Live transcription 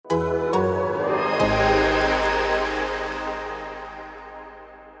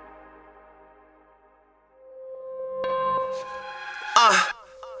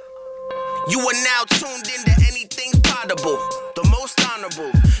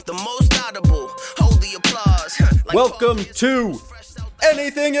the most audible. Hold the applause. Welcome to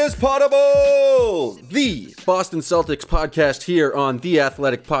Anything is Potable, the Boston Celtics podcast here on the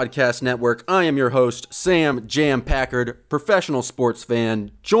Athletic Podcast Network. I am your host, Sam Jam Packard, professional sports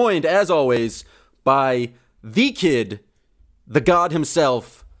fan, joined as always by the kid, the god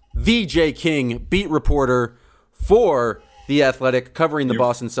himself, VJ King, beat reporter for the Athletic, covering the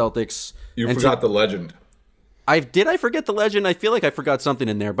Boston Celtics. You forgot the legend. Did I forget the legend? I feel like I forgot something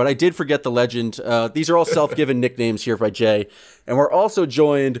in there, but I did forget the legend. These are all self-given nicknames here by Jay. And we're also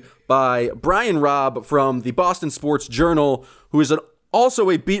joined by Brian Robb from the Boston Sports Journal, who is also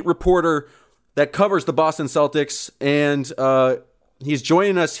a beat reporter that covers the Boston Celtics. And he's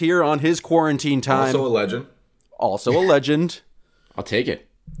joining us here on his quarantine time. Also a legend. Also a legend. I'll take it.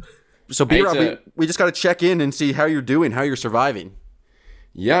 So, B-Rob, we just got to check in and see how you're doing, how you're surviving.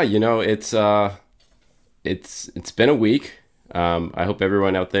 Yeah, it's been a week. I hope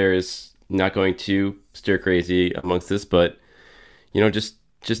everyone out there is not going to stir crazy amongst this, but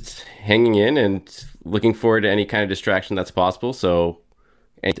just hanging in and looking forward to any kind of distraction that's possible. So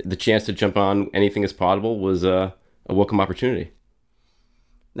the chance to jump on Anything is Potable was a welcome opportunity.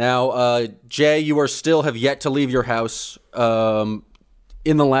 Now, Jay, you have yet to leave your house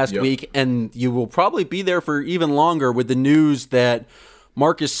in the last week, and you will probably be there for even longer with the news that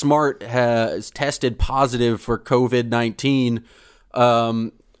Marcus Smart has tested positive for COVID-19.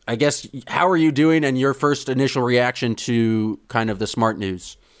 I guess, how are you doing, and your first initial reaction to kind of the Smart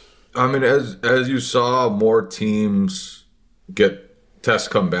news? I mean, as you saw more teams get tests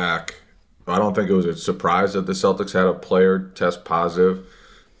come back, I don't think it was a surprise that the Celtics had a player test positive.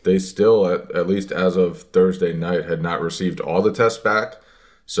 They still, at least as of Thursday night, had not received all the tests back,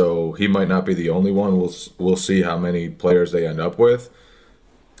 so he might not be the only one. We'll see how many players they end up with.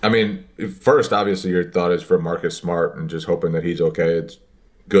 I mean, first, obviously, your thought is for Marcus Smart and just hoping that he's okay. It's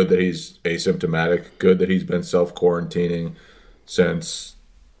good that he's asymptomatic, good that he's been self-quarantining since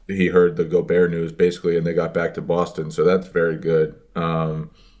he heard the Gobert news, basically, and they got back to Boston. So that's very good.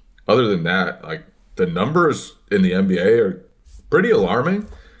 Other than that, like, the numbers in the NBA are pretty alarming.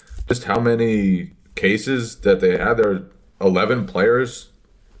 Just how many cases that they had. There are 11 players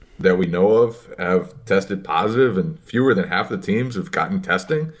that we know of have tested positive, and fewer than half the teams have gotten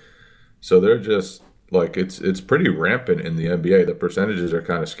testing. So they're just like, it's pretty rampant in the NBA. The percentages are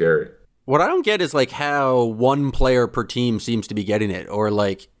kind of scary. What I don't get is like how one player per team seems to be getting it, or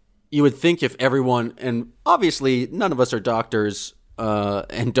like you would think if everyone, and obviously none of us are doctors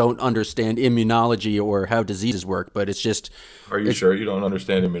and don't understand immunology or how diseases work, but it's just. Are you sure you don't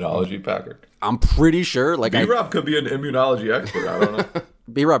understand immunology, Packard? I'm pretty sure. Like B-Rob could be an immunology expert. I don't know.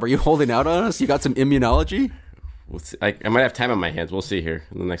 B-Rob, are you holding out on us? You got some immunology? We'll see. I might have time on my hands. We'll see here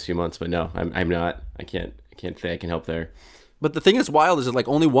in the next few months, but no, I'm not. I can't say I can help there. But the thing that's wild is that like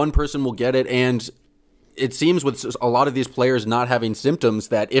only one person will get it, and it seems with a lot of these players not having symptoms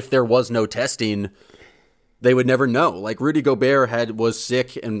that if there was no testing, they would never know. Like Rudy Gobert was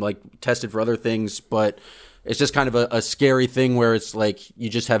sick and like tested for other things, but it's just kind of a scary thing where it's like you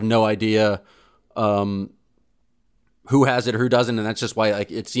just have no idea who has it or who doesn't, and that's just why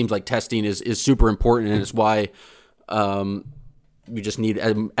like it seems like testing is super important, and it's why we just need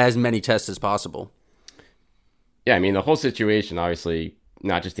as many tests as possible. Yeah, I mean, the whole situation, obviously,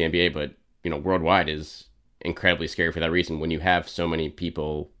 not just the NBA, but worldwide, is incredibly scary for that reason. When you have so many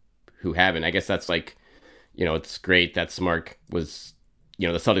people who haven't, I guess that's like, it's great that Smart was, the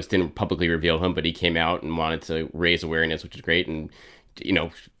Celtics didn't publicly reveal him, but he came out and wanted to raise awareness, which is great. And,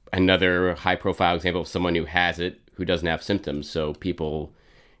 another high-profile example of someone who has it, who doesn't have symptoms, so people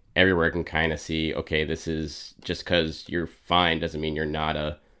everywhere can kind of see, okay, this is just because you're fine doesn't mean you're not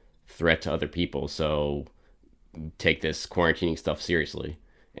a threat to other people, so take this quarantining stuff seriously.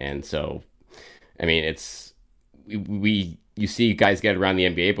 And so, I mean, it's you see guys get it around the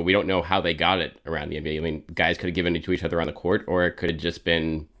NBA, but we don't know how they got it around the NBA. I mean, guys could have given it to each other on the court, or it could have just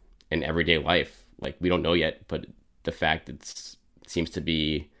been in everyday life. Like, we don't know yet, but the fact it seems to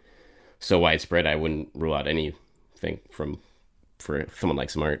be so widespread, I wouldn't rule out anything for someone like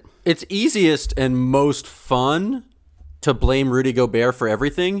Smart. It's easiest and most fun to blame Rudy Gobert for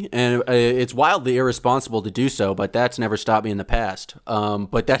everything, and it's wildly irresponsible to do so, but that's never stopped me in the past.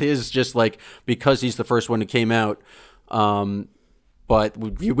 But that is just like because he's the first one who came out. But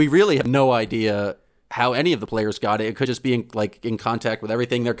we really have no idea how any of the players got it. It could just be in contact with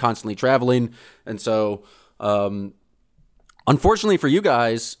everything. They're constantly traveling, and so unfortunately for you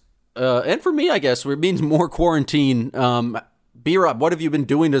guys, and for me, I guess, it means more quarantine. B-Rob, what have you been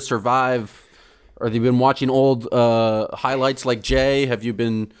doing to survive? Or have you been watching old highlights like Jay? Have you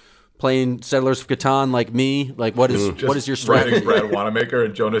been playing Settlers of Catan like me? Like, what is your strategy? Writing Brad Wanamaker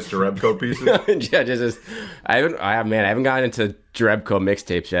and Jonas Jerebko pieces. Yeah, I haven't gotten into Jerebko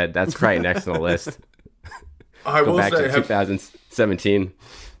mixtapes yet. That's probably next on the list. I Go will back say, to 2017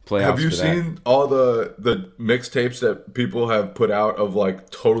 playoffs. have you for that. seen all the mixtapes that people have put out of like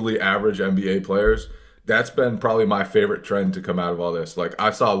totally average NBA players? That's been probably my favorite trend to come out of all this. Like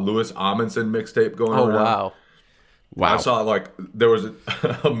I saw Louis Amundsen mixtape going Oh, around. Wow. I saw like there was a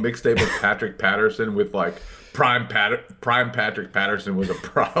mixtape of Patrick Patterson with like prime Patrick Patterson was a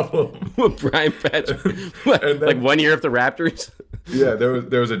problem. Brian Patrick. And then- Like 1 year of the Raptors? Yeah, there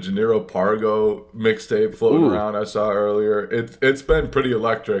was a Gennaro Pargo mixtape floating Ooh. around I saw earlier. It's been pretty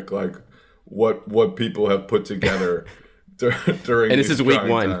electric, like what people have put together during. And this these is week trying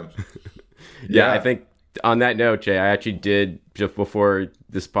one. times. Yeah, I think on that note, Jay, I actually did, just before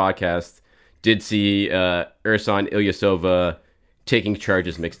this podcast, did see Ersan Ilyasova taking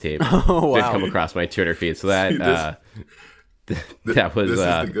charges mixtape. Oh, Did wow. come across my Twitter feed. So that that was This is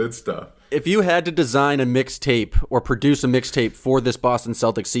the good stuff. If you had to design a mixtape or produce a mixtape for this Boston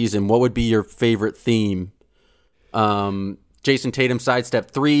Celtics season, what would be your favorite theme? Jason Tatum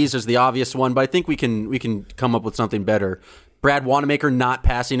sidestep threes is the obvious one, but I think we can come up with something better. Brad Wanamaker not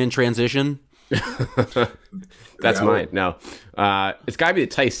passing in transition. That's Yeah, mine. No, it's got to be the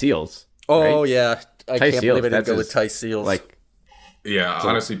Tice Seals. Oh right? yeah, I Tice can't Seals. believe I didn't That's go with his- Tice Seals. Like, Yeah,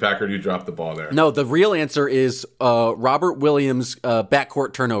 honestly, Packard, you dropped the ball there. no, the real answer is Robert Williams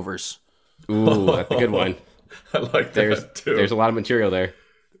backcourt turnovers. ooh, that's a good one. I like There's that too. there's a lot of material there.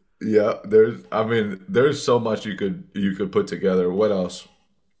 Yeah, there's so much you could put together. What else?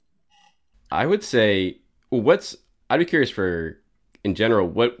 I would say, I'd be curious for, in general,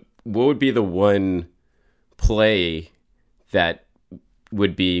 what would be the one play that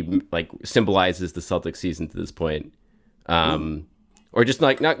would be like symbolizes the Celtics season to this point, or just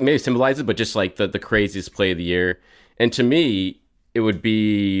like not maybe symbolizes, but just like the craziest play of the year. And to me, it would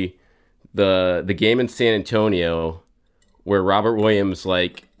be the game in San Antonio where Robert Williams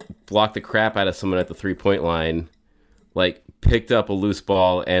like blocked the crap out of someone at the 3-point line, like picked up a loose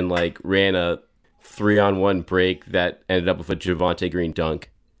ball and like ran a 3-on-1 break that ended up with a Javonte Green dunk.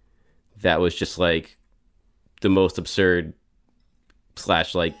 That was just like the most absurd /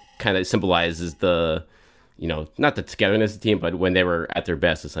 like kind of symbolizes the, not the togetherness of the team, but when they were at their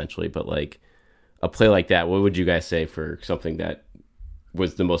best essentially. But like a play like that, what would you guys say for something that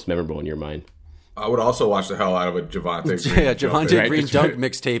was the most memorable in your mind? I would also watch the hell out of a Javonte. Yeah, Javonte Right, Green just dunk right.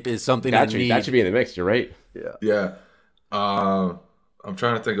 mixtape is something That I need. should be in the mix. You're right. Yeah. I'm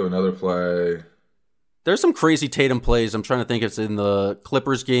trying to think of another play. There's some crazy Tatum plays. I'm trying to think if it's in the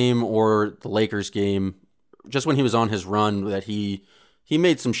Clippers game or the Lakers game. Just when he was on his run, that he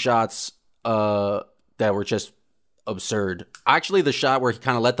made some shots that were just absurd. Actually, the shot where he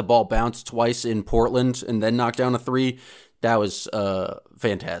kind of let the ball bounce twice in Portland and then knocked down a three, that was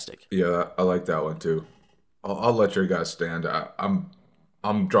fantastic. Yeah, I like that one too. I'll let your guys stand.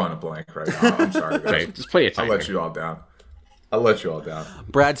 I'm drawing a blank right now. I'm sorry, guys. Right. Just play it. I'll let you all down.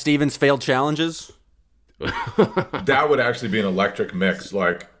 Brad Stevens failed challenges. That would actually be an electric mix,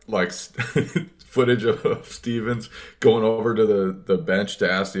 like footage of Stevens going over to the bench to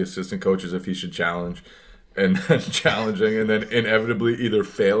ask the assistant coaches if he should challenge, and then challenging, and then inevitably either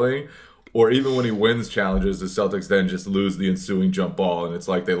failing, or even when he wins challenges, the Celtics then just lose the ensuing jump ball, and it's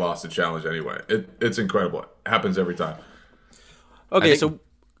like they lost the challenge anyway. It's incredible. It happens every time. Okay, think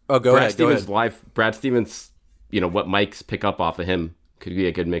go Brad ahead. Go Stevens ahead. live. Brad Stevens, what mics pick up off of him could be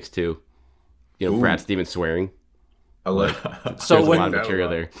a good mix too. Brad Stevens swearing. I like. So There's a when- lot of material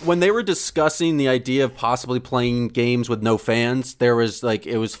there. When they were discussing the idea of possibly playing games with no fans, there was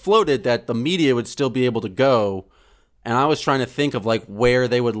it was floated that the media would still be able to go, and I was trying to think of where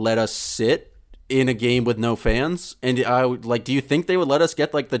they would let us sit in a game with no fans. And I would do you think they would let us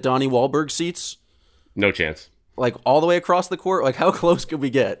get the Donnie Wahlberg seats, No chance. all the way across the court? How close could we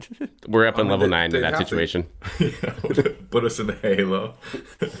get? We're up on level they- 9 in they that have to. situation. Put us in the halo,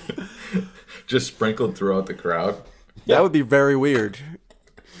 just sprinkled throughout the crowd. That would be very weird.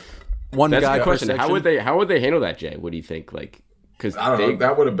 One That's guy a good per question. section. How would they handle that, Jay? What do you think? Because I don't know.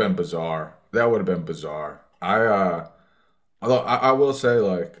 That would have been bizarre. Although I will say,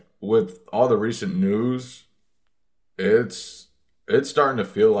 with all the recent news, it's starting to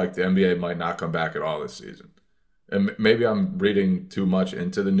feel like the NBA might not come back at all this season. And maybe I'm reading too much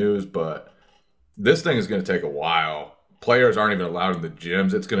into the news, but this thing is going to take a while. Players aren't even allowed in the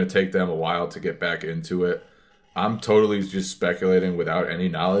gyms. It's going to take them a while to get back into it. I'm totally just speculating without any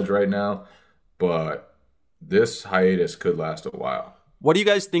knowledge right now, but this hiatus could last a while. What do you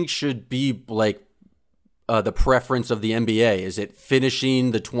guys think should be the preference of the NBA? Is it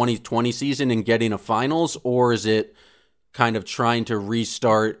finishing the 2020 season and getting a finals, or is it kind of trying to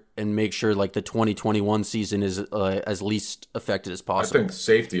restart and make sure like the 2021 season is as least affected as I possible? think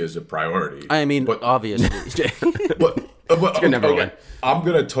safety is a priority. I mean, but, obviously. but okay, I'm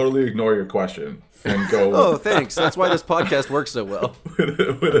gonna totally ignore your question and go. Oh, thanks. That's why this podcast works so well.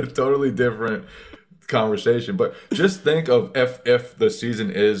 with a totally different conversation. But just think of if the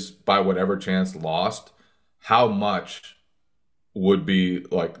season is by whatever chance lost, how much would be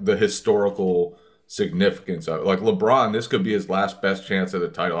like the historical significance of it. Like LeBron, this could be his last best chance at a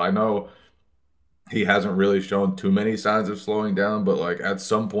title. I know he hasn't really shown too many signs of slowing down, but like at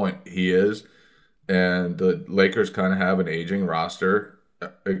some point he is. And the Lakers kind of have an aging roster,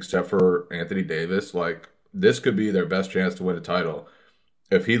 except for Anthony Davis. Like this could be their best chance to win a title.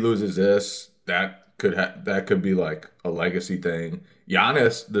 If he loses this, that could be like a legacy thing.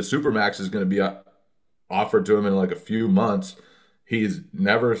 Giannis, the Supermax is going to be offered to him in like a few months. He's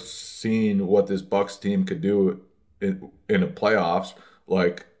never seen what this Bucks team could do in the playoffs.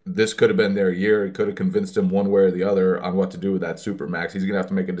 Like this could have been their year. It could have convinced him one way or the other on what to do with that Supermax. He's going to have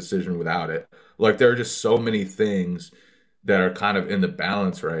to make a decision without it. Like there are just so many things that are kind of in the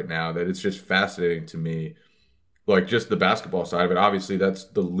balance right now that it's just fascinating to me. Like just the basketball side of it, obviously that's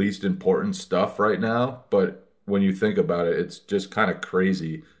the least important stuff right now. But when you think about it, it's just kind of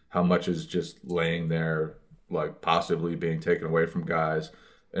crazy how much is just laying there, like possibly being taken away from guys,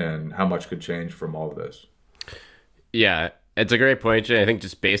 and how much could change from all of this. Yeah, it's a great point, Jay. I think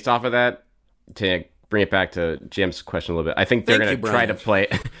just based off of that, to bring it back to Jim's question a little bit, I think they're going to try to play.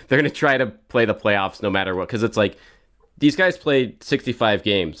 They're going to try to play the playoffs no matter what, because it's like these guys played 65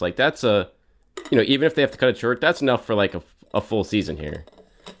 games. Like that's even if they have to cut it short, that's enough for like a full season here.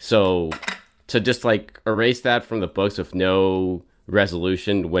 So to just like erase that from the books with no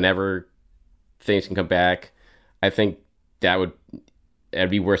resolution whenever things can come back, I think that'd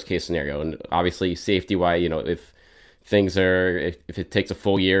be worst case scenario. And obviously safety wise, if it takes a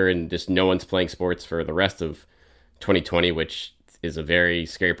full year and just no one's playing sports for the rest of 2020, which is a very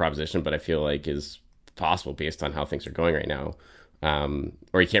scary proposition, but I feel like is possible based on how things are going right now.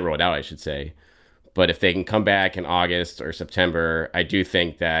 Or you can't rule it out, I should say. But if they can come back in August or September, I do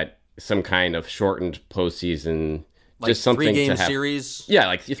think that some kind of shortened postseason, like just something 3-game to have, series. Yeah,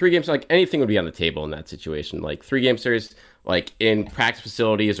 like 3 games, like anything would be on the table in that situation. Like 3-game series, like in practice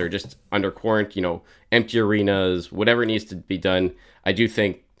facilities or just under quarantine, empty arenas, whatever needs to be done. I do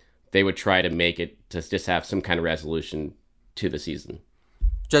think they would try to make it to just have some kind of resolution to the season.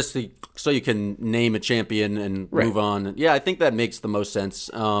 Just so you can name a champion and move on. Yeah, I think that makes the most sense.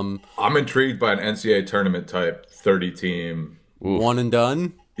 I'm intrigued by an NCAA tournament type 30-team. One and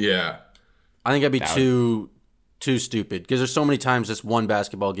done? Yeah. I think that'd be too stupid because there's so many times this one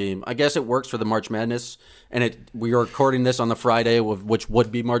basketball game. I guess it works for the March Madness, and we are recording this on the Friday, which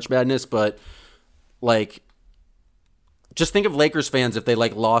would be March Madness, but like just think of Lakers fans if they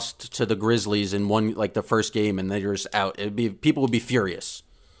like lost to the Grizzlies in one like the first game and they're just out. People would be furious.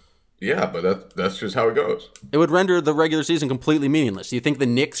 Yeah, but that's just how it goes. It would render the regular season completely meaningless. Do you think the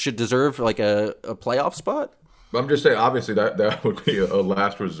Knicks should deserve like a playoff spot? I'm just saying, obviously that would be a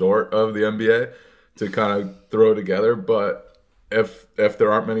last resort of the NBA to kind of throw together. But if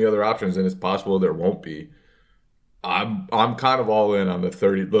there aren't many other options, and it's possible there won't be, I'm kind of all in on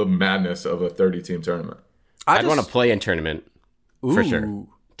the madness of a 30-team tournament. I'd want to play in tournament for sure.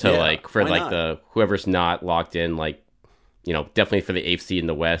 The whoever's not locked in, like, definitely for the 8th seed in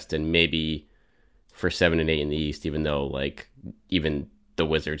the West and maybe for 7 and 8 in the East, even though like even the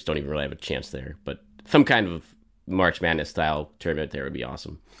Wizards don't even really have a chance there. But some kind of March Madness style tournament there would be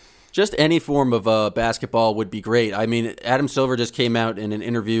awesome. Just any form of basketball would be great. I mean, Adam Silver just came out in an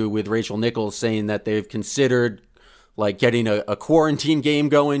interview with Rachel Nichols saying that they've considered like getting a quarantine game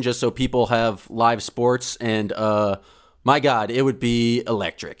going just so people have live sports. And my God, it would be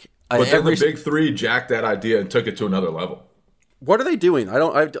electric. But then the Big Three jacked that idea and took it to another level. What are they doing?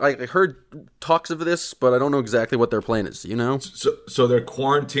 I heard talks of this, but I don't know exactly what their plan is, So they're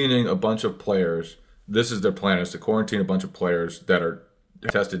quarantining a bunch of players. This is their plan, is to quarantine a bunch of players that are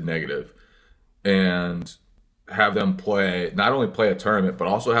tested negative and have them not only play a tournament, but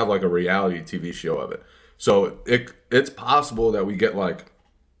also have like a reality TV show of it. So it's possible that we get like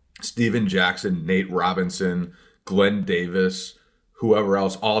Steven Jackson, Nate Robinson, Glenn Davis, whoever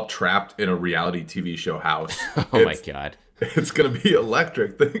else, all trapped in a reality TV show house. My God. It's going to be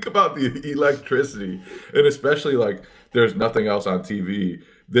electric. Think about the electricity. And especially like there's nothing else on TV.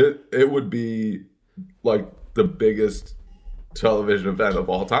 It would be like the biggest television event of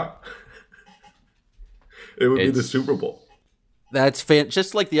all time. It would be the Super Bowl. That's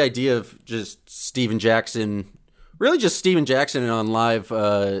just like the idea of just Steven Jackson, really just Steven Jackson on live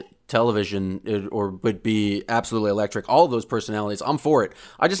television, or would be absolutely electric. All of those personalities, I'm for it.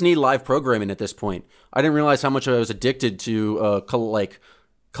 I just need live programming at this point. I didn't realize how much I was addicted to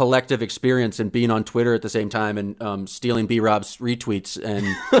collective experience and being on Twitter at the same time and stealing B-Rob's retweets. And,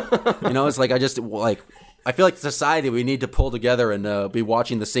 it's like I feel like society, we need to pull together and be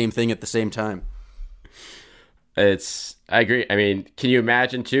watching the same thing at the same time. I agree. I mean, can you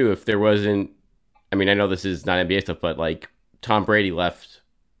imagine too if there wasn't? I mean, I know this is not NBA stuff, but like Tom Brady left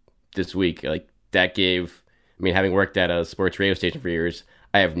this week. Like that gave. I mean, having worked at a sports radio station for years,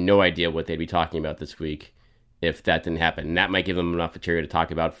 I have no idea what they'd be talking about this week if that didn't happen. And that might give them enough material to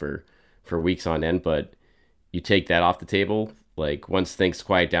talk about for weeks on end. But you take that off the table, like once things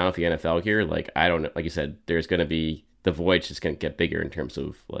quiet down with the NFL here, like I don't know. Like you said, there's going to be the void's just going to get bigger in terms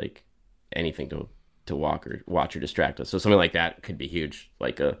of like anything to watch or distract us. So something like that could be huge,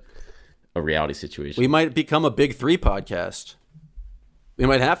 like a reality situation. We might become a Big Three podcast. We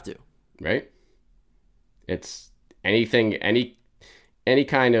might have to. Right? It's anything, any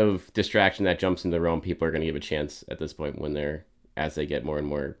kind of distraction that jumps in the realm, people are going to give a chance at this point as they get more and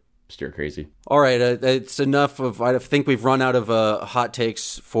more stir crazy. All right, it's enough of. I think we've run out of hot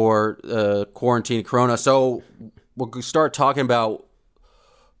takes for quarantine Corona. So we'll start talking about.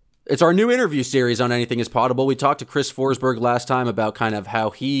 It's our new interview series on Anything is Potable. We talked to Chris Forsberg last time about kind of how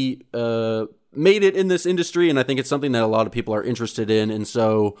he made it in this industry, and I think it's something that a lot of people are interested in. And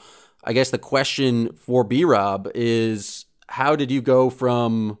so I guess the question for B-Rob is, how did you go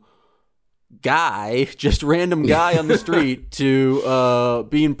from just random guy on the street, to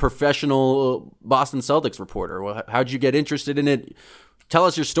being professional Boston Celtics reporter? How'd you get interested in it? Tell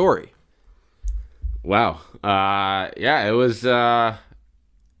us your story. Wow. Yeah, it was...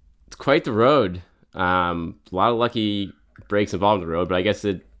 It's quite the road. A lot of lucky breaks involved in the road, but I guess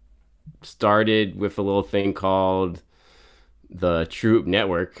it started with a little thing called the Troop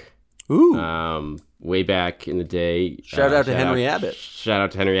Network. Ooh. Way back in the day. Shout out to Henry Abbott. Shout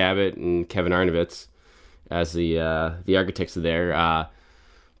out to Henry Abbott and Kevin Arnovitz as the architects of there.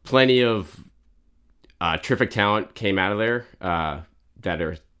 Plenty of terrific talent came out of there that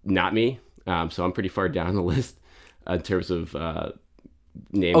are not me. So I'm pretty far down the list in terms of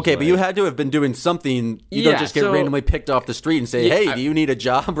names. Okay, but you had to have been doing something. You don't just get randomly picked off the street and say, hey, do you need a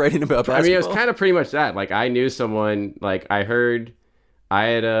job writing about basketball? I mean, it was kind of pretty much that. Like, I knew someone, like, I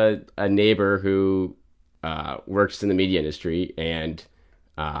had a neighbor who works in the media industry, and,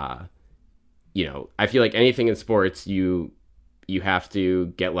 I feel like anything in sports, you have to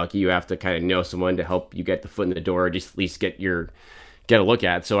get lucky. You have to kind of know someone to help you get the foot in the door, or just at least get a look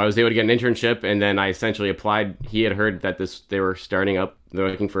at. So I was able to get an internship, and then I essentially applied. He had heard that they were starting up. They're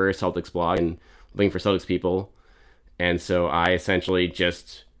looking for a Celtics blog and looking for Celtics people. And so I essentially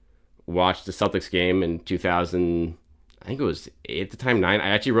just watched the Celtics game in 2000. I think it was 8 at the time, 9. I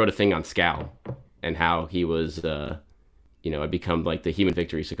actually wrote a thing on Scal and how he was, had become like the human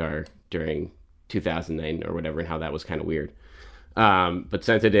victory cigar during 2009 or whatever, and how that was kind of weird. But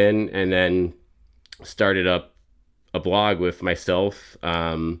sent it in, and then started up a blog with myself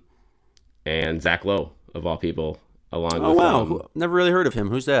and Zach Lowe, of all people, along with... Oh, wow. Never really heard of him.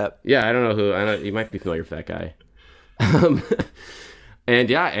 Who's that? Yeah, I don't know who. I know you might be familiar with that guy.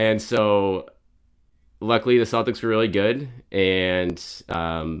 And so luckily the Celtics were really good, and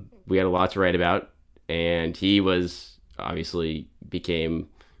we had a lot to write about, and he was obviously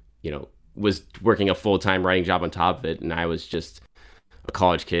was working a full-time writing job on top of it, and I was just a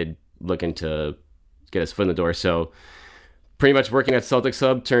college kid looking to get his foot in the door. So pretty much working at Celtics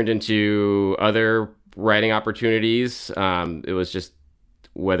Hub turned into other writing opportunities. It was just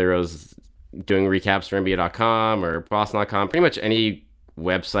whether it was doing recaps for NBA.com or Boston.com, pretty much any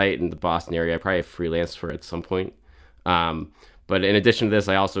website in the Boston area I probably freelanced for at some point. But in addition to this,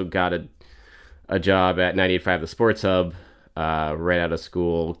 I also got a job at 98.5 The Sports Hub right out of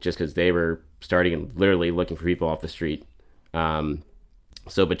school, just because they were starting and literally looking for people off the street.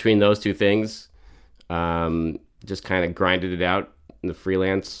 So between those two things, just kind of grinded it out in the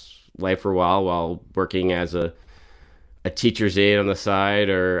freelance life for a while working as a teacher's aide on the side,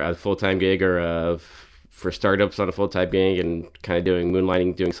 or a full-time gig, or for startups on a full-time gig, and kind of doing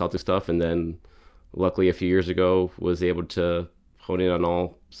moonlighting, doing Celtic stuff. And then luckily a few years ago was able to hone in on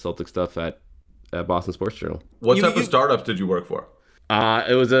all Celtic stuff at Boston Sports Journal. What type of startups did you work for?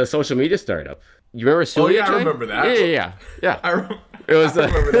 It was a social media startup. You remember Sulia? Oh yeah, I remember that. Yeah. I remember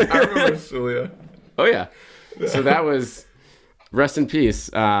that. I remember Sulia. Oh yeah. So that was, rest in peace.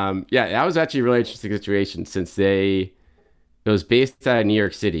 That was actually a really interesting situation, since it was based out of New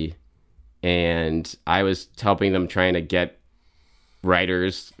York City, and I was helping them trying to get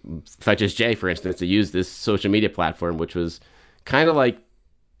writers such as Jay, for instance, to use this social media platform, which was kind of like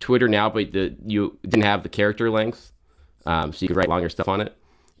Twitter now, but you didn't have the character length, so you could write longer stuff on it,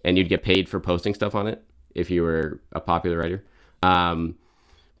 and you'd get paid for posting stuff on it if you were a popular writer.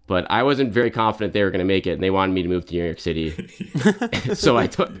 But I wasn't very confident they were going to make it, and they wanted me to move to New York City. So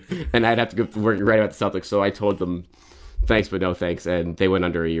and I'd have to go work right about the Celtics. So I told them, thanks, but no thanks. And they went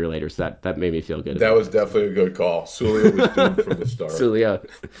under a year later. So that made me feel good. That was definitely a good call. Sulia was doomed from the start.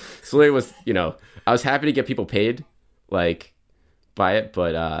 Sulia was, I was happy to get people paid, like, by it,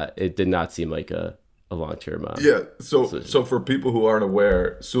 but it did not seem like a long-term. So for people who aren't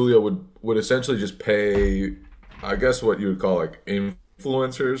aware, Sulia would essentially just pay, I guess what you would call like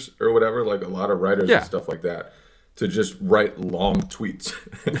influencers or whatever, like a lot of writers and stuff like that, to just write long tweets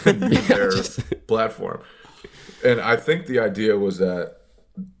and use their platform. And I think the idea was that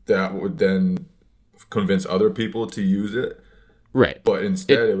would then convince other people to use it. Right. But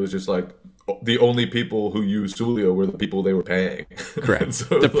instead it was just like the only people who used Sulia were the people they were paying. Correct.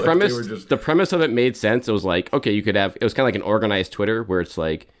 So the premise of it made sense. It was like, okay, you could have, it was kind of like an organized Twitter where it's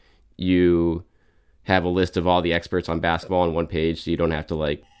like you have a list of all the experts on basketball on one page, so you don't have to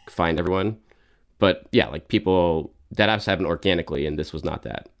like find everyone. But yeah, like people, that has happened organically, and this was not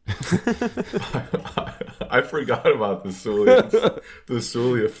that. I forgot about the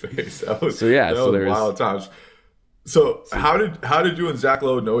Sulia phase. That was wild times. So how did you and Zach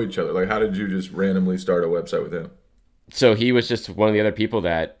Lowe know each other? Like, how did you just randomly start a website with him? So he was just one of the other people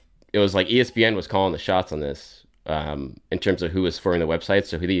that, it was like ESPN was calling the shots on this in terms of who was forming the website.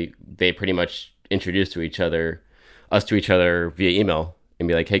 So they pretty much introduced us to each other via email and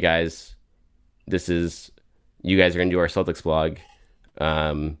be like, hey guys, you guys are going to do our Celtics blog.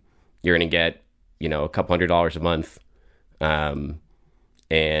 You're going to get, a couple $100 a month.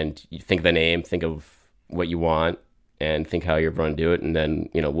 And you think of the name, think of what you want, and think how you're going to do it. And then,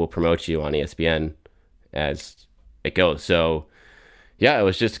 we'll promote you on ESPN as it goes. So yeah, it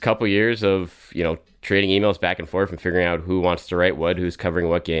was just a couple years of, trading emails back and forth and figuring out who wants to write what, who's covering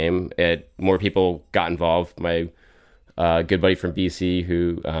what game. More people got involved. My good buddy from BC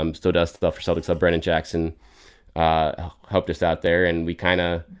who still does stuff for Celtics, Brennan Jackson, helped us out there, and we kind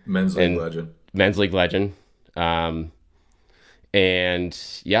of men's league legend. And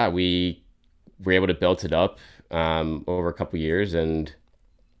yeah, we were able to build it up over a couple years, and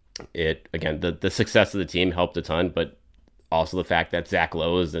it, again, the success of the team helped a ton, but also the fact that Zach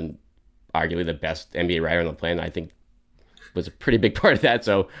Lowe is arguably the best NBA writer on the planet, I think, was a pretty big part of that.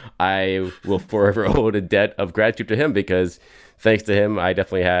 So I will forever owe a debt of gratitude to him, because thanks to him, I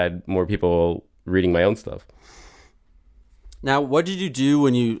definitely had more people reading my own stuff. Now, what did you do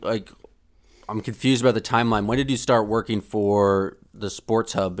when you, I'm confused about the timeline. When did you start working for the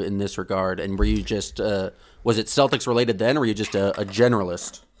Sports Hub in this regard? And were you just, was it Celtics related then, or were you just a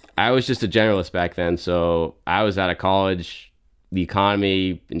generalist? I was just a generalist back then. So I was out of college. The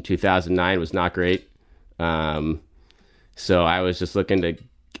economy in 2009 was not great. So I was just looking to,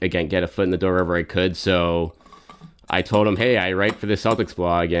 again, get a foot in the door wherever I could. So I told him, hey, I write for the Celtics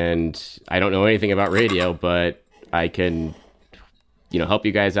blog, and I don't know anything about radio, but I can, help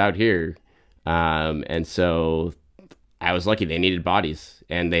you guys out here. And so I was lucky. They needed bodies,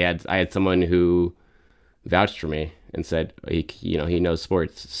 and I had someone who vouched for me and said, he knows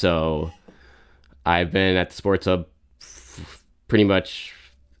sports. So I've been at the Sports Hub pretty much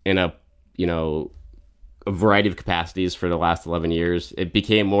in a variety of capacities for the last 11 years. It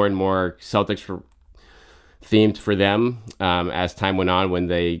became more and more Celtics themed for them as time went on, when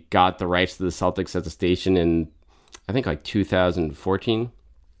they got the rights to the Celtics as a station in, I think, like 2014,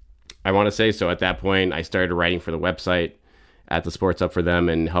 I want to say. So at that point, I started writing for the website at the Sports Hub for them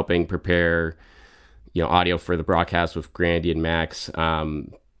and helping prepare, audio for the broadcast with Grandy and Max.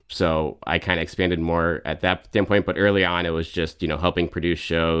 So I kind of expanded more at that standpoint. But early on, it was just, helping produce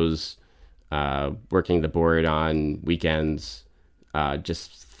shows, working the board on weekends,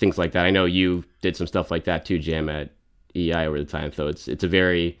 just things like that. I know you did some stuff like that too, Jam, at EI over the time. So it's a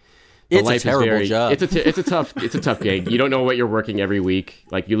terrible job. It's a tough gig. You don't know what you're working every week.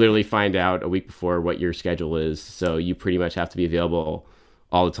 Like, you literally find out a week before what your schedule is. So you pretty much have to be available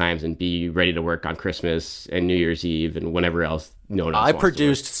all the times and be ready to work on Christmas and New Year's Eve and whenever else. I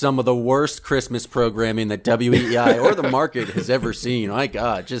produced some of the worst Christmas programming that WEI or the market has ever seen. My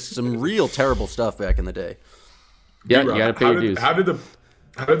God, just some real terrible stuff back in the day. Yeah, you got to pay your dues. How did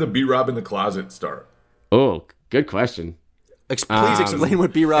the B-Rob in the Closet start? Oh, good question. Please explain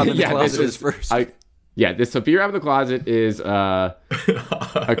what B-Rob in the Closet is first. So B-Rob in the Closet is a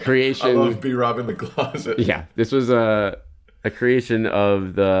creation. I love B-Rob in the Closet. Yeah, this was a creation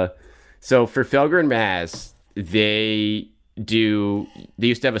of so for Felger and Maz, they they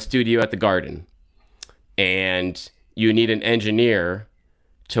used to have a studio at the Garden, and you need an engineer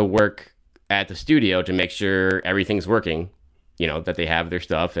to work at the studio to make sure everything's working, that they have their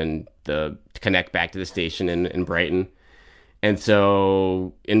stuff and to connect back to the station in Brighton. And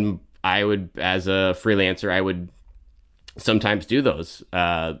so I would, as a freelancer, I would sometimes do those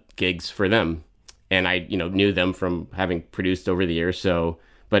gigs for them. And I, knew them from having produced over the years. So,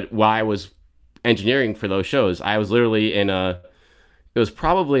 but while I was engineering for those shows, I was literally it was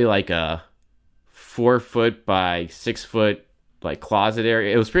probably like a 4-foot by 6-foot like closet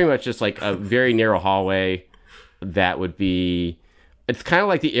area. It was pretty much just like a very narrow hallway that would be, it's kind of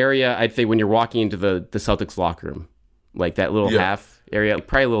like the area, I'd say, when you're walking into the Celtics locker room, like that little half area,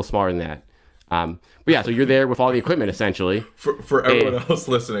 probably a little smaller than that. But yeah, so you're there with all the equipment essentially. For everyone else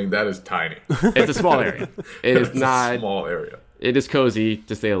listening, that is tiny. It's a small area. It is not a small area. It is cozy,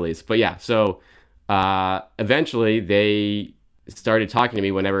 to say the least. But yeah, so eventually they started talking to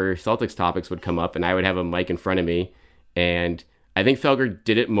me whenever Celtics topics would come up, and I would have a mic in front of me. And I think Felger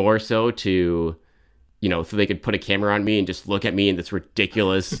did it more so to, so they could put a camera on me and just look at me in this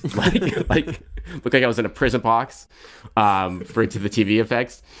ridiculous, like look like I was in a prison box to the TV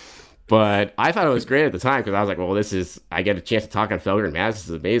effects. But I thought it was great at the time because I was like, well, I get a chance to talk on Felger and Mavs. This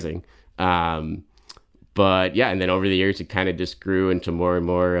is amazing. But yeah, and then over the years, it kind of just grew into more and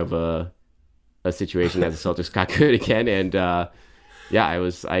more of a situation as the Celtics got good again. And I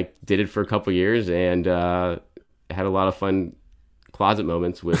did it for a couple years and had a lot of fun closet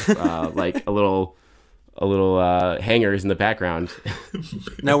moments with like a little hangers in the background.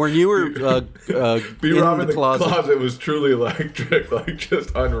 Now, when you were B-Rob in the closet was truly electric, like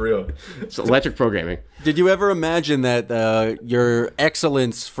just unreal. It's electric programming. Did you ever imagine that your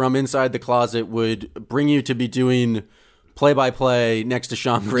excellence from inside the closet would bring you to be doing play-by-play next to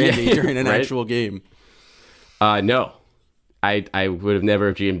Sean Grande during an actual game? No, I would have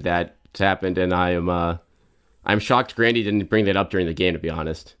never dreamed that happened, and I'm shocked Grande didn't bring that up during the game, to be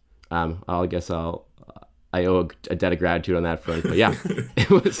honest. I owe a debt of gratitude on that front. But yeah, it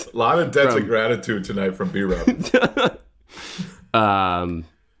was a lot of debts of gratitude tonight from B-Rob.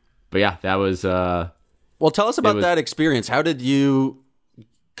 But yeah, that was. Well, tell us about that experience. How did you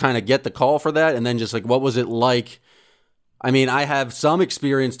kind of get the call for that? And then just like, what was it like? I mean, I have some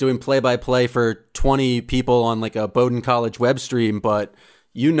experience doing play-by-play for 20 people on like a Bowdoin College web stream, but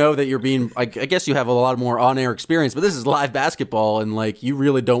that you're being, I guess you have a lot more on-air experience, but this is live basketball and like, you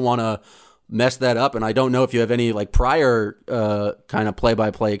really don't want to mess that up. And I don't know if you have any like prior kind of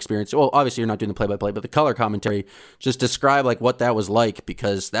play-by-play experience. Well, obviously you're not doing the play-by-play, but the color commentary, just describe like what that was like,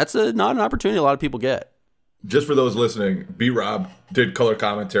 because that's not an opportunity a lot of people get. Just for those listening, B-Rob did color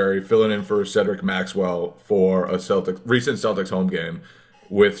commentary, filling in for Cedric Maxwell for a recent Celtics home game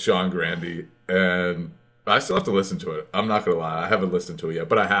with Sean Grande. And I still have to listen to it. I'm not going to lie. I haven't listened to it yet,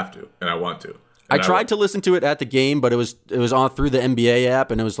 but I have to, and I want to. I tried to listen to it at the game, but it was on through the NBA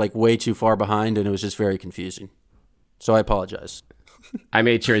app, and it was like way too far behind, and it was just very confusing. So I apologize. I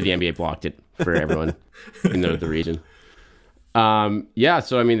made sure the NBA blocked it for everyone in the region. Yeah,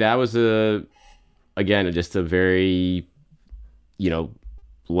 so I mean that was just a very,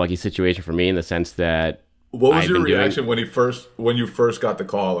 lucky situation for me in the sense that. What was your reaction when you first got the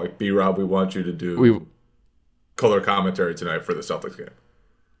call? Like, B-Rob, we want you to do color commentary tonight for the Celtics game.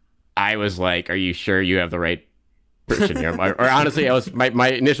 I was like, "Are you sure you have the right person here?" Or honestly, I was my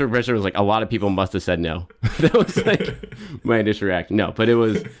initial impression was like, a lot of people must have said no. That was like my initial reaction. No, but it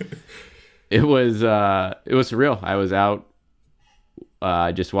was surreal. I was out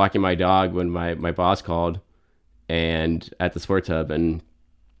just walking my dog when my boss called and at the sports hub and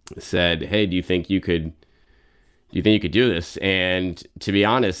said, "Hey, do you think you could do this?" And to be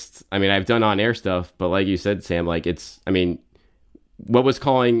honest, I mean, I've done on-air stuff, but like you said, Sam, like what was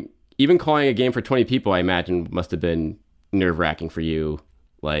calling a game for 20 people, I imagine must have been nerve-wracking for you,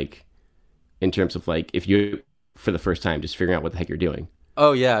 like in terms of like if you for the first time just figuring out what the heck you're doing.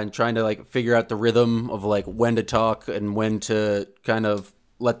 Oh yeah, and trying to like figure out the rhythm of like when to talk and when to kind of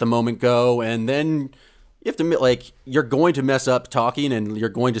let the moment go, and then you have to admit, like, you're going to mess up talking and you're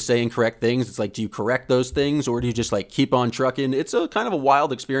going to say incorrect things. It's like, do you correct those things or do you just like keep on trucking? It's a kind of a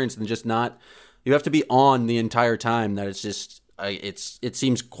wild experience and just not. You have to be on the entire time. That it's just. It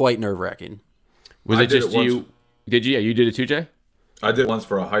seems quite nerve-wracking. Was it just you? Did you? Yeah, you did it too, Jay? I did once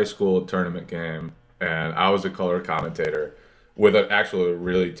for a high school tournament game, and I was a color commentator with actually a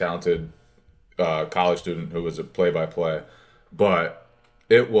really talented college student who was a play-by-play. But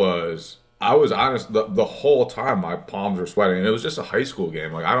I was honest, the whole time my palms were sweating, and it was just a high school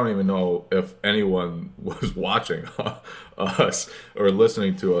game. Like, I don't even know if anyone was watching us or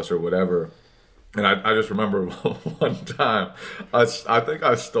listening to us or whatever. And I just remember one time, I think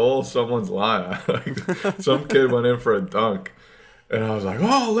I stole someone's line. Like, some kid went in for a dunk, and I was like,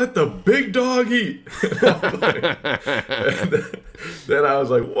 "Oh, let the big dog eat." Then I was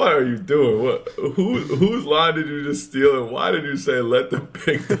like, "What are you doing? What? Whose line did you just steal? And why did you say let the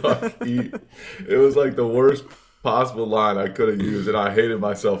big dog eat?" It was like the worst possible line I could have used, and I hated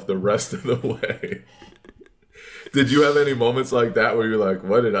myself the rest of the way. Did you have any moments like that where you're like,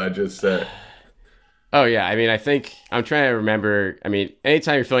 "What did I just say?" Oh, yeah. I mean, I think I'm trying to remember. I mean,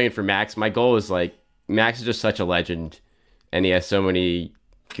 anytime you're filling in for Max, my goal is like, Max is just such a legend, and he has so many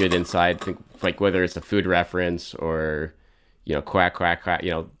good insights, like whether it's a food reference or, quack, quack, quack.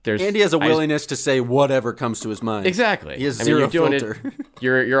 There's. And he has a willingness to say whatever comes to his mind. Exactly. He has zero filter.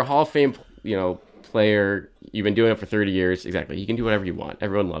 You're a Hall of Fame, player. You've been doing it for 30 years. Exactly. You can do whatever you want.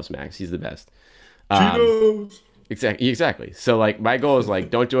 Everyone loves Max. He's the best. Cheetos. Exactly. So like my goal is like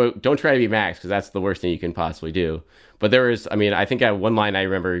don't try to be Max because that's the worst thing you can possibly do. But there was, I mean, I think one line I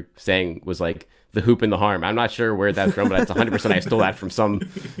remember saying was like the hoop and the harm. I'm not sure where that's from, but that's 100% I stole that from some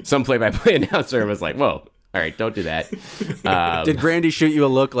play-by-play announcer and was like, whoa, all right, don't do that. Did Grandy shoot you a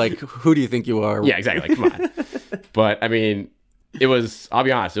look like, who do you think you are? Yeah, exactly. Like, come on. But I mean, I'll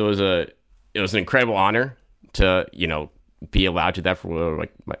be honest, it was an incredible honor to be allowed to that for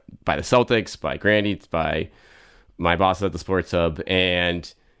like by the Celtics, by Grandy, by my boss at the Sports Hub,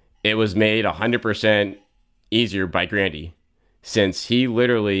 and it was made 100% easier by Grandy, since he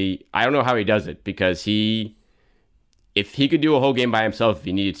literally, I don't know how he does it, because if he could do a whole game by himself if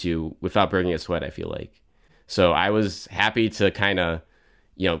he needed to without breaking a sweat, I feel like. So I was happy to kind of,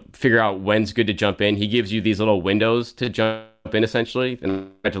 figure out when's good to jump in. He gives you these little windows to jump in essentially,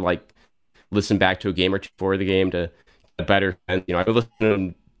 and I had to like listen back to a game or two before the game to get better. And I've been listening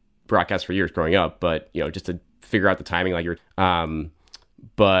to broadcasts for years growing up, but just to figure out the timing like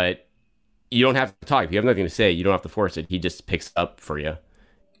but you don't have to talk. If you have nothing to say, you don't have to force it. He just picks up for you.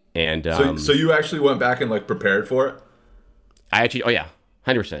 And so you actually went back and like prepared for it? I actually, oh yeah,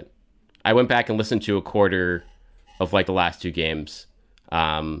 100%. I went back and listened to a quarter of like the last two games.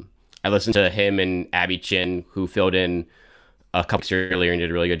 I listened to him and Abby Chin, who filled in a couple years earlier and did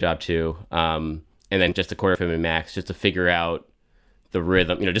a really good job too. And then just a quarter of him and Max, just to figure out the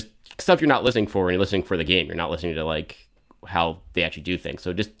rhythm, just stuff you're not listening for when you're listening for the game. You're not listening to like how they actually do things.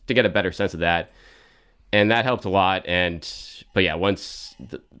 So just to get a better sense of that. And that helped a lot. But yeah,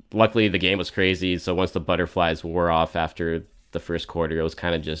 luckily the game was crazy. So once the butterflies wore off after the first quarter, it was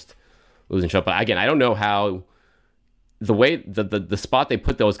kind of just losing shot. But again, I don't know how the way the spot they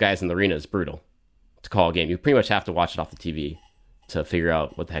put those guys in the arena is brutal to call a game. You pretty much have to watch it off the TV to figure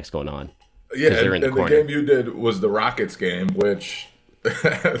out what the heck's going on. Yeah, and the game you did was the Rockets game, which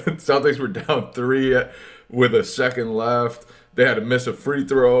Celtics were down 3 with a second left. They had to miss a free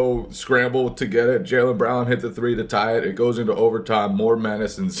throw, scramble to get it. Jaylen Brown hit the 3 to tie it. It goes into overtime. More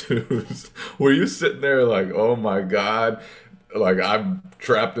menace ensues. Were you sitting there like, oh my God, like I'm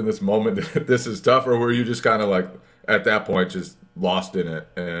trapped in this moment. This is tough. Or were you just kind of like, at that point, just lost in it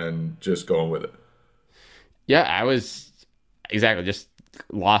and just going with it? Yeah, I was exactly just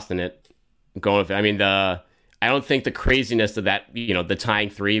lost in it. Going with it. I mean, I don't think the craziness of that, the tying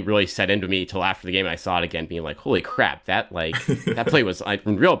 3 really set into me till after the game. And I saw it again, being like, "Holy crap! That play was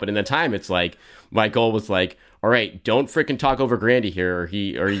unreal." But in the time, it's like my goal was like, "All right, don't freaking talk over Grandy here, or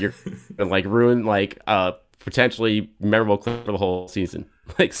you're gonna like ruin like a potentially memorable clip for the whole season."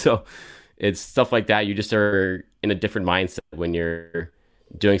 Like, so it's stuff like that. You just are in a different mindset when you're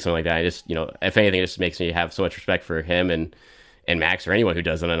doing something like that. I just, if anything, it just makes me have so much respect for him and Max, or anyone who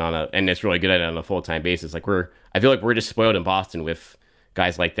does it and it's really good at it on a full-time basis. Like I feel like we're just spoiled in Boston with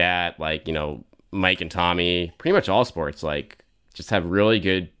guys like that, like, Mike and Tommy, pretty much all sports, like just have really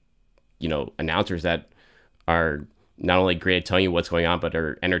good, announcers that are not only great at telling you what's going on, but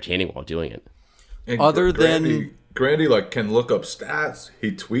are entertaining while doing it. And Grandy like can look up stats.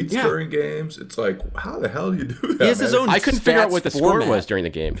 He tweets during games. It's like, how the hell do you do that? He has his own. I couldn't figure out what the score was during the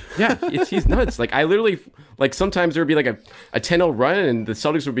game. Yeah, he's nuts. Like I literally, like sometimes there would be like a 10-0 run and the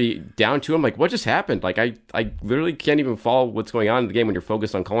Celtics would be down to him. Like, what just happened? Like I literally can't even follow what's going on in the game when you're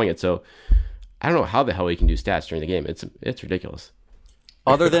focused on calling it. So I don't know how the hell he can do stats during the game. It's ridiculous.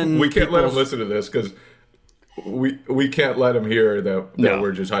 Other than we can't let him listen to this because we can't let him hear that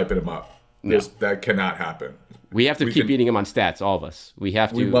we're just hyping him up. No. That cannot happen. We have to keep beating him on stats, all of us. We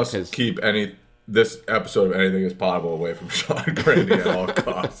have to. We must keep this episode of Anything Is Potable away from Sean Grandy at all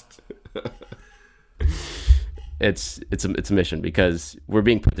costs. It's a mission because we're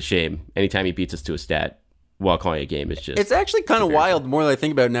being put to shame anytime he beats us to a stat while calling a game. It's actually kind of wild. The more that I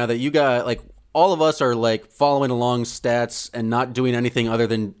think about it now, that you got like all of us are like following along stats and not doing anything other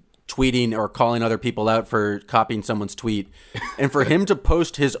than tweeting or calling other people out for copying someone's tweet, and for him to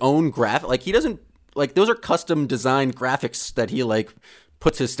post his own graphic, like he doesn't like those are custom designed graphics that he like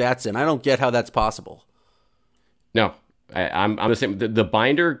puts his stats in. I don't get how that's possible. No, I'm the same. The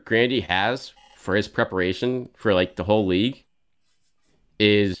binder Grandy has for his preparation for like the whole league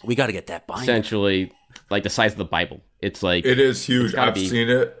is We got to get that binder. essentially like the size of the Bible. It's like It is huge. gotta I've be- seen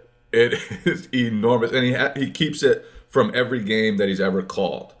it. It is enormous, and he keeps it from every game that he's ever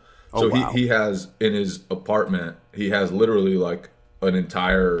called. So wow. he has in his apartment, he has literally like an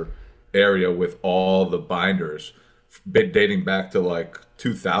entire area with all the binders dating back to like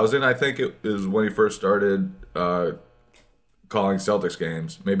 2000. I think it is when he first started calling Celtics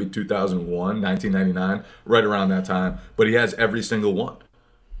games. Maybe 2001, 1999, right around that time. But he has every single one.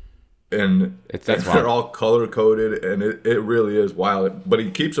 And That's they're wild. all color coded, and it really is wild. But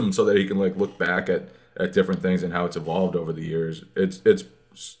he keeps them so that he can like look back at different things and how it's evolved over the years. It's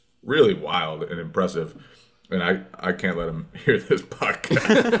really wild and impressive, and I can't let him hear this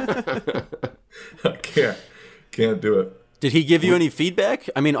podcast. I can't do it. Did he give you any feedback?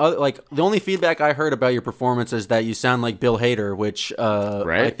 I mean, like the only feedback I heard about your performance is that you sound like Bill Hader, which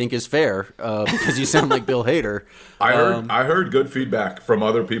Right. I think is fair because you sound like Bill Hader. I heard good feedback from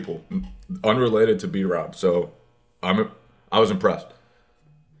other people unrelated to B-Rob, so I was impressed.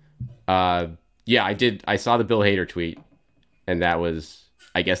 Yeah, I did. I saw the Bill Hader tweet, and that was.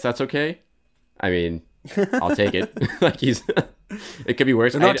 I guess that's okay. I mean, I'll take it. Like it could be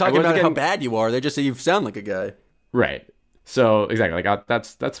worse. They're not talking wasn't about how getting- bad you are. They just say you sound like a guy. Right. So exactly, like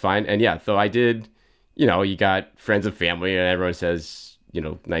that's fine. And yeah, so I did. You know, you got friends and family, and everyone says,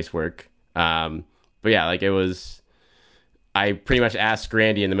 nice work. But yeah, like it was. I pretty much asked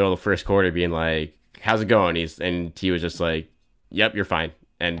Grandy in the middle of the first quarter, being like, "How's it going?" He was just like, "Yep, you're fine,"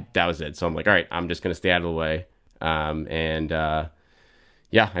 and that was it. So I'm like, "All right, I'm just gonna stay out of the way."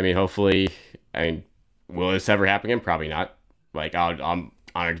 Yeah, I mean, hopefully, will this ever happen again? Probably not. Like, I'm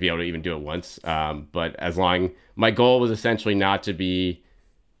honored to be able to even do it once. But my goal was essentially not to be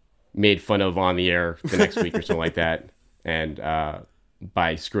made fun of on the air the next week or something like that, and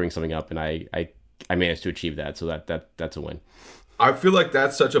by screwing something up, and I managed to achieve that. So that's a win. I feel like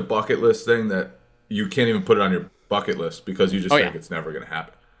that's such a bucket list thing that you can't even put it on your bucket list because you just think it's never going to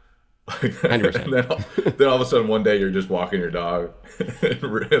happen. 100%. And then all of a sudden one day you're just walking your dog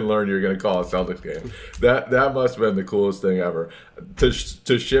and learn you're going to call a Celtics game. That must have been the coolest thing ever. To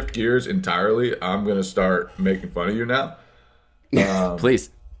shift gears entirely, I'm going to start making fun of you now.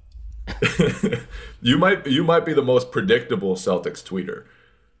 Please. You might be the most predictable Celtics tweeter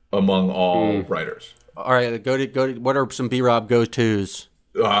among all writers. All right, go to. What are some B-Rob go-tos?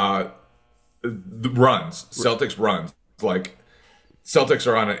 The runs, Celtics runs. Like Celtics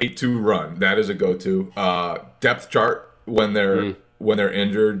are on an 8-2 run. That is a go-to. Depth chart when they're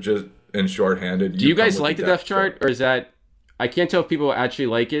injured just and shorthanded. Do you guys like the depth chart, or is that? I can't tell if people actually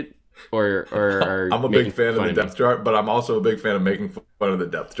like it, or I'm a big fan of the depth chart, but I'm also a big fan of making fun of the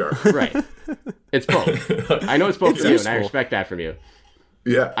depth chart. Right. It's both. I know it's both It's for you, useful. and I respect that from you.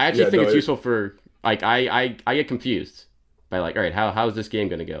 Yeah, I actually think it's useful for like I get confused by like, all right, how is this game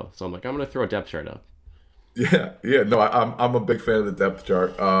going to go? So I'm like, I'm going to throw a depth chart up. Yeah. No, I'm a big fan of the depth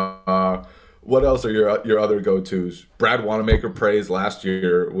chart. What else are your other go-tos? Brad Wanamaker praise last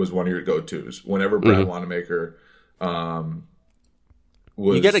year was one of your go-tos. Whenever Brad Wanamaker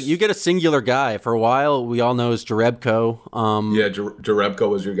was You get a singular guy. For a while, we all know is Jerebko. Jerebko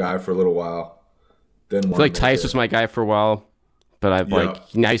was your guy for a little while. Then I feel like Tice was my guy for a while, but I've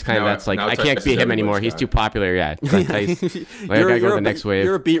like now he's kind of that's like now I Tice can't is beat him everybody's anymore. He's guy. too popular. Yeah, like Tice. Like, I gotta go to the next wave.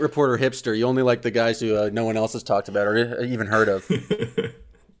 You're a beat reporter hipster. You only like the guys who no one else has talked about or even heard of.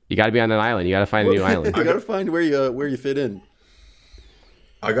 You got to be on an island. You got to find a new island. You got to find where you fit in.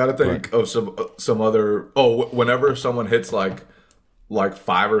 I got to think of some other. Oh, whenever someone hits like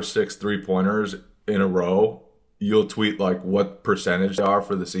 5 or 6 3-pointers in a row, you'll tweet like what percentage they are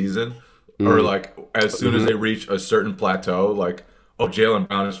for the season, or like as soon as they reach a certain plateau, like Jaylen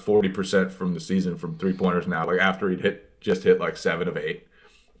Brown is 40% from the season from 3-pointers now. Like after he'd just hit like 7 of 8.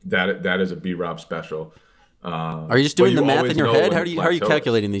 That is a B-Rob special. Are you just doing the math always in your know head? when How are you plateau is.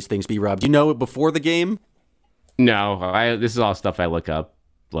 calculating these things, B-Rob? Do you know it before the game? No, this is all stuff I look up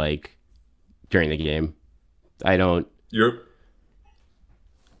like during the game. I don't.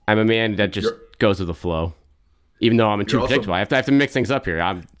 I'm a man that just goes with the flow. Even though I'm too predictable, I have to mix things up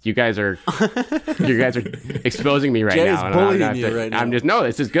here. You guys are exposing me right Jay now. is and bullying you right now. I'm just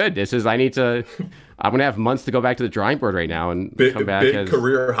this is good. I'm gonna have months to go back to the drawing board right now and come back big as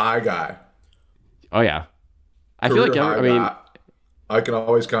career high guy. Oh yeah, I feel like I can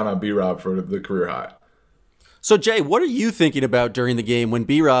always count on B-Rob for the career high. So Jay, what are you thinking about during the game when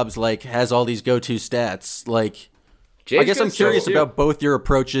B-Rob's like has all these go-to stats? Like, I guess I'm curious about both your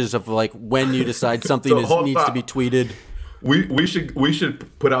approaches of like when you decide something needs to be tweeted. We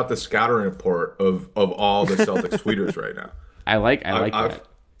should put out the scouting report of all the Celtics tweeters right now. I like that.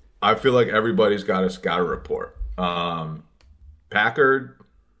 I feel like everybody's got a scouting report. Packard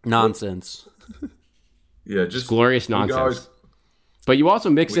nonsense. Yeah, just it's glorious nonsense. But you also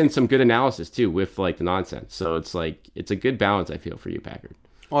mix in some good analysis too with like the nonsense. So it's like it's a good balance, I feel, for you, Packard.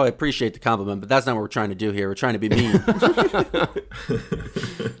 Well, I appreciate the compliment, but that's not what we're trying to do here. We're trying to be mean.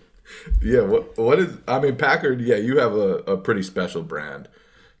 Yeah, what is? I mean, Packard. Yeah, you have a pretty special brand.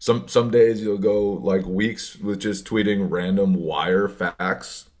 Some days you'll go like weeks with just tweeting random wire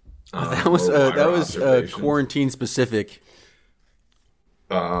facts. That was quarantine specific.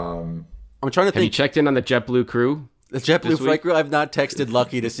 I'm trying to think. Have you checked in on the JetBlue crew? The JetBlue flight crew. I've not texted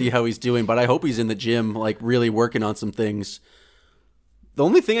Lucky to see how he's doing, but I hope he's in the gym, like really working on some things. The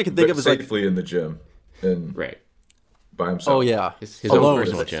only thing I can think of is safely in the gym and right by himself. Oh yeah, his own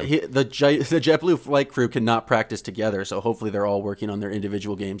personal gym. The JetBlue flight crew cannot practice together, so hopefully they're all working on their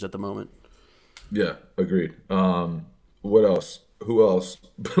individual games at the moment. Yeah, agreed. What else? Who else?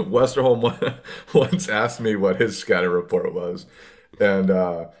 Westerholm once asked me what his scatter report was, and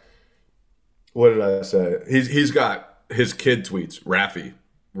what did I say? He's got his kid tweets, Rafi.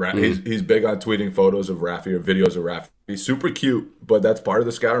 He's big on tweeting photos of Rafi or videos of Rafi. He's super cute, but that's part of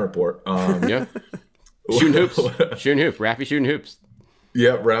the scouting report. Yeah, shooting hoops, Rafi shooting hoops.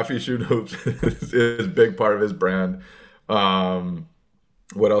 Yeah, Rafi shooting hoops is a big part of his brand.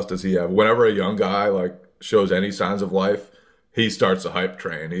 What else does he have? Whenever a young guy like shows any signs of life, he starts a hype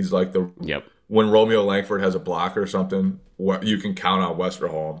train. He's like when Romeo Langford has a block or something, you can count on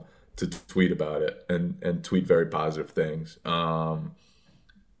Westerholm to tweet about it and tweet very positive things.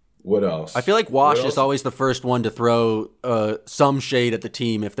 What else? I feel like Wash is always the first one to throw some shade at the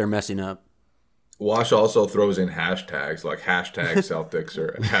team if they're messing up. Wash also throws in hashtags like hashtag Celtics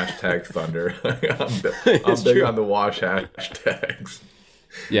or hashtag Thunder. I'm big on the Wash hashtags.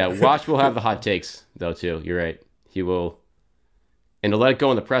 Yeah, Wash will have the hot takes though too. You're right. He will, and he'll let it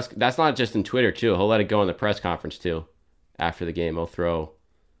go in the press. That's not just in Twitter too. He'll let it go in the press conference too. After the game, he'll throw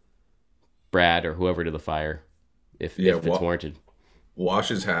Brad or whoever to the fire if it's warranted.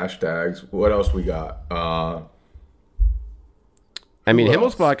 Wash's hashtags. What else we got? I mean,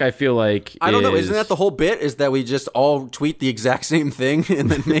 Himmelsbach, I feel like I don't know. Isn't that the whole bit? Is that we just all tweet the exact same thing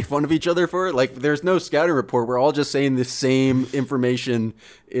and then make fun of each other for it? Like, there's no scouting report. We're all just saying the same information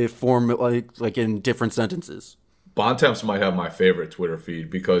in form like in different sentences. Bontemps might have my favorite Twitter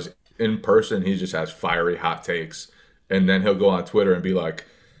feed because in person he just has fiery hot takes, and then he'll go on Twitter and be like,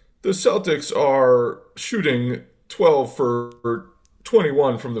 "The Celtics are shooting 12 for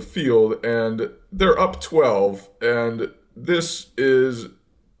 21 from the field, and they're up 12, and this is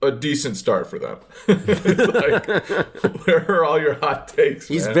a decent start for them." It's like, where are all your hot takes,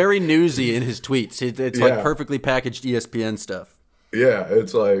 He's man? very newsy in his tweets. It's like perfectly packaged ESPN stuff. Yeah,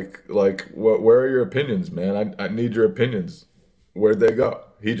 it's like where are your opinions, man? I need your opinions. Where'd they go?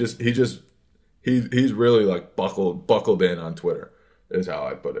 He's really like buckled in on Twitter, is how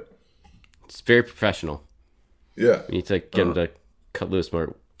I put it. It's very professional. Yeah. You need to get him to cut loose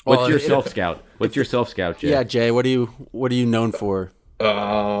more. What's your self scout? What's your self scout, Jay? Yeah, Jay. What are you known for?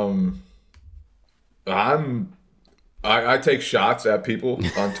 I take shots at people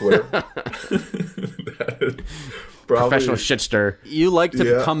on Twitter. Professional shit stir. You like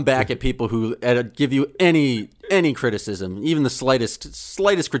to come back at people who give you any criticism, even the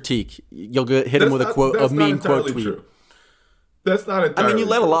slightest critique. You'll hit them with a mean quote tweet. True. That's not entirely you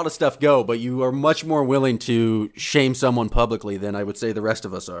let true. a lot of stuff go, but you are much more willing to shame someone publicly than I would say the rest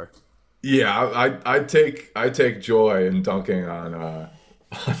of us are. Yeah, I take joy in dunking on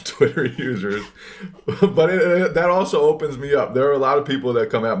Twitter users, but that also opens me up. There are a lot of people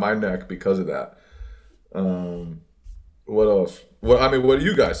that come at my neck because of that. What else? What do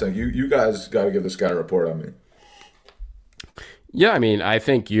you guys think? You guys got to give the scatter report on me. Yeah, I mean, I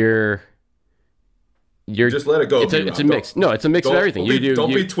think you're just let it go. It's a mix. No, it's a mix of everything.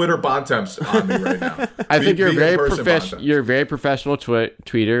 Don't be Twitter Bontemps on me right now. I think you're very professional. You're a very professional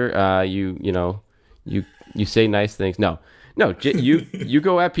tweeter. You say nice things. No. You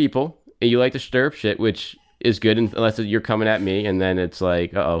go at people and you like to stir up shit, which is good unless you're coming at me, and then it's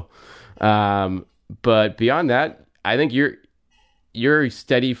like, but beyond that, I think you're a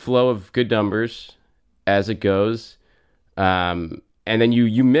steady flow of good numbers as it goes. And then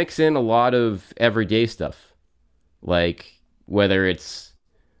you mix in a lot of everyday stuff, like whether it's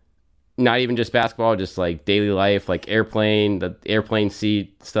not even just basketball, just like daily life, like the airplane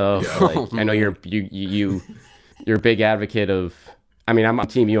seat stuff. Yeah. Like, I know you you're a big advocate of. I mean, I'm on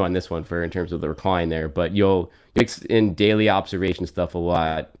team you on this one in terms of the recline there, but you'll mix in daily observation stuff a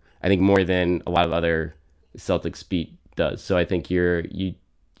lot. I think more than a lot of other Celtics beat does. So I think you're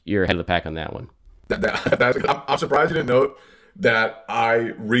ahead of the pack on that one. I'm surprised you didn't note that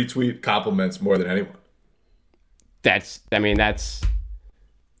I retweet compliments more than anyone. That's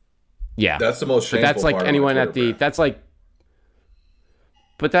yeah. That's the most shameful That's like part anyone of at the. That's like.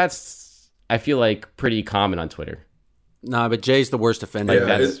 But that's I feel like pretty common on Twitter. Nah, but Jay's the worst offender.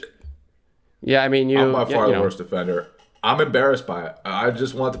 Yeah, I mean, I'm by far the worst offender. I'm embarrassed by it. I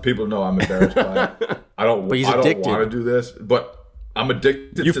just want the people to know I'm embarrassed by it. I don't want to do this, but I'm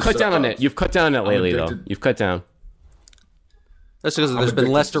addicted. You've cut down on it. You've cut down on it lately, though. You've cut down. That's because there's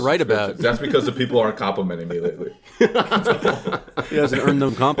been less to write about. That's because the people aren't complimenting me lately. He hasn't earned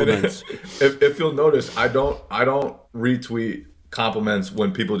them compliments. If you'll notice, I don't retweet compliments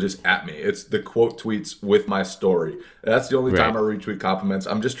when people just at me. It's the quote tweets with my story. That's the only time I retweet compliments.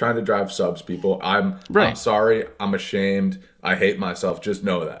 I'm just trying to drive subs, people. I'm sorry. I'm ashamed. I hate myself. Just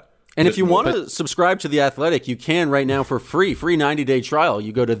know that. And if you want to subscribe to The Athletic, you can right now for free 90-day trial.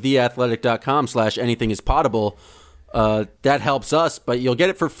 You go to theathletic.com/anythingispotable. That helps us, but you'll get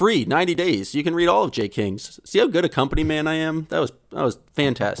it for free, 90 days. You can read all of Jay King's. See how good a company man I am? That was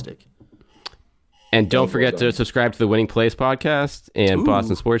fantastic. And don't forget to subscribe to the Winning Place podcast and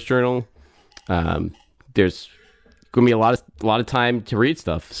Boston Sports Journal. There's going to be a lot of time to read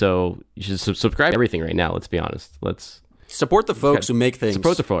stuff, so you should subscribe to everything right now. Let's be honest. Let's support the folks who make things.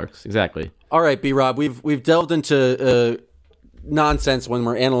 Support the folks, exactly. All right, B-Rob, we've delved into nonsense when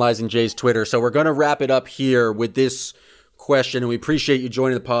we're analyzing Jay's Twitter, so we're going to wrap it up here with this question, and we appreciate you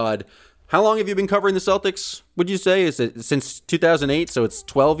joining the pod. How long have you been covering the Celtics, would you say? Is it since 2008, so it's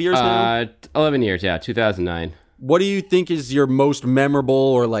 12 years now? 11 years, yeah, 2009. What do you think is your most memorable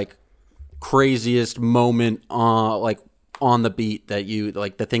or, like, craziest moment on the beat that you,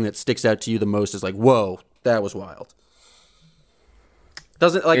 like, the thing that sticks out to you the most is like, whoa, that was wild?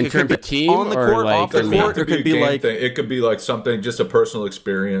 Doesn't, like, in it terms could of team on the or court, like off the court, or it could be like... It could be like something, just a personal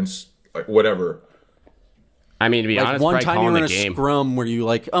experience, like whatever. I mean, to be honest, one time you were in a game. scrum where you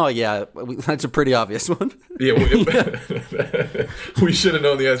like, oh yeah, that's a pretty obvious one. Yeah, we should have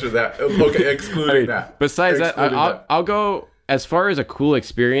known the answer to that. Okay, excluding that. Besides that, I'll go as far as a cool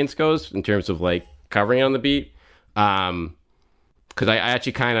experience goes in terms of like covering on the beat. Because I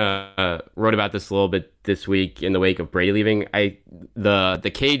actually kind of wrote about this a little bit this week in the wake of Brady leaving. The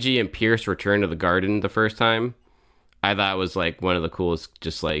KG and Pierce return to the Garden the first time, I thought was like one of the coolest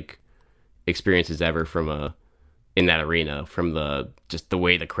just like experiences ever in that arena, from the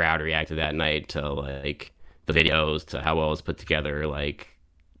way the crowd reacted that night to like the videos to how well it was put together, like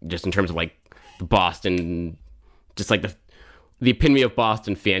just in terms of like the Boston, just like the epitome of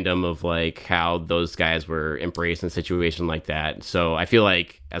Boston fandom of like how those guys were embraced in a situation like that. So I feel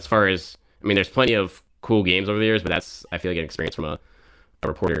like as far as, I mean, there's plenty of cool games over the years, but that's, I feel like, an experience from a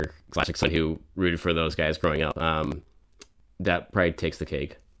reporter / son who rooted for those guys growing up. That probably takes the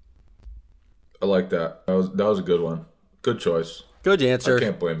cake. I like that. That was a good one. Good choice. Good answer. I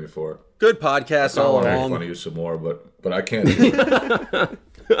can't blame you for it. Good podcast all along. I want to make fun of you some more, but I can't do it.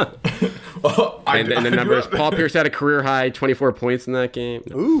 And the numbers. Paul Pierce had a career high 24 points in that game.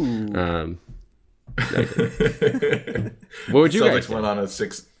 Ooh. What would you Celtics guys say? went on a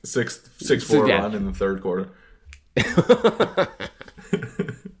 6-4 run in the third quarter.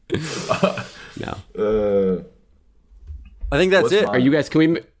 No. I think that's it. Are you guys?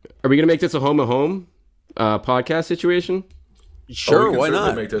 Are we gonna make this a home podcast situation? Sure, we can why certainly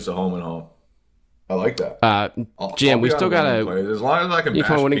not? Make this a home and home. I like that. Jim, we still gotta. As long as I can. You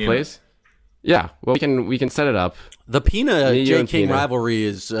come on Winning Place. Yeah, well, we can set it up. The Pina Jay King rivalry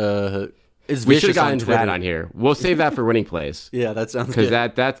is vicious. We should have gotten on into Twitter. that on here. We'll save that for Winning Place. Yeah, that sounds good.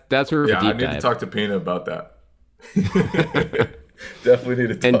 Because that's where I deep need dive. to talk to Pina about that. Definitely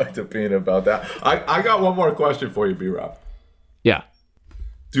need to talk to Pina about that. I got one more question for you, B-Rob. Yeah.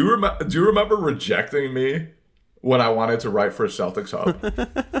 Do you remember rejecting me when I wanted to write for Celtics Hub?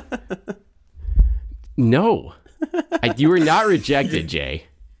 No. You were not rejected, Jay.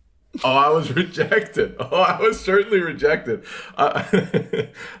 Oh, I was rejected. Oh, I was certainly rejected. I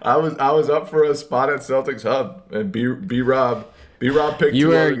was up for a spot at Celtics Hub, and B-Rob picked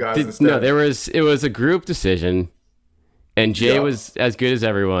two other guys instead. No, it was a group decision, and Jay was as good as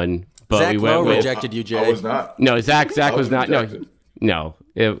everyone. But Zach we went Lowe with, rejected you, Jay. I was not. No, Zach was not. Rejected. No.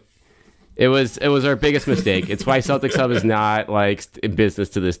 It was our biggest mistake. It's why Celtics Hub is not like in business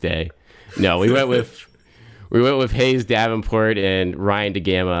to this day. No, we went with Hayes Davenport and Ryan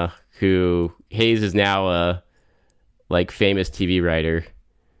DeGamma, who Hayes is now a like famous TV writer,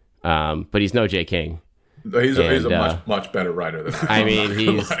 but he's no Jay King. He's a much better writer than I am. I mean,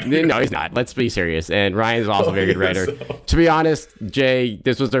 he's not. Let's be serious. And Ryan's also a very good writer. So. To be honest, Jay,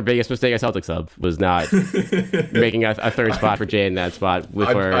 this was their biggest mistake at Celtics Hub, was not making a third spot for Jay in that spot.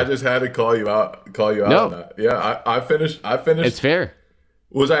 I just had to call you out on that. Yeah, I finished. It's fair.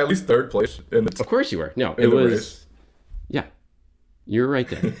 Was I at least third place in the? Of course you were. No, it was. Race? Yeah, you were right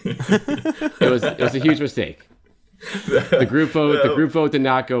there. it was a huge mistake. The group vote did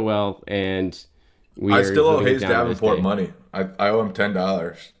not go well, and. I still owe Hayes Davenport money. I owe him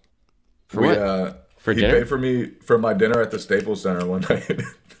 $10. For what? For dinner? He paid for me for my dinner at the Staples Center one night.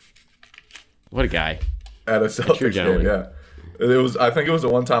 What a guy! At a Celtics game, yeah. I think it was the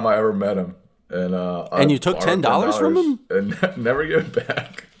one time I ever met him, and you took $10 from him and never give it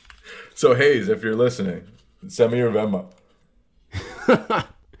back. So Hayes, if you're listening, send me your Venmo.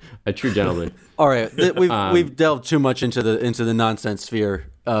 A true gentleman. All right, we've delved too much into the nonsense sphere.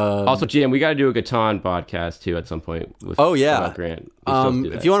 Also, GM, we got to do a Catan podcast too at some point. With Grant.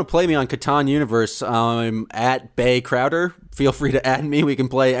 If you want to play me on Catan Universe, I'm at Bay Crowder. Feel free to add me. We can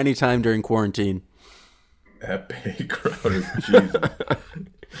play anytime during quarantine. At Bay Crowder, Jesus.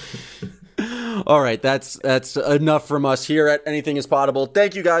 All right, that's enough from us here at Anything Is Potable.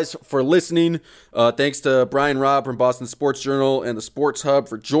 Thank you guys for listening. Thanks to Brian Robb from Boston Sports Journal and the Sports Hub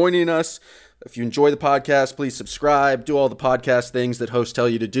for joining us. If you enjoy the podcast, please subscribe, do all the podcast things that hosts tell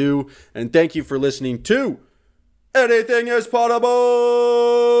you to do. And thank you for listening to Anything Is Potable!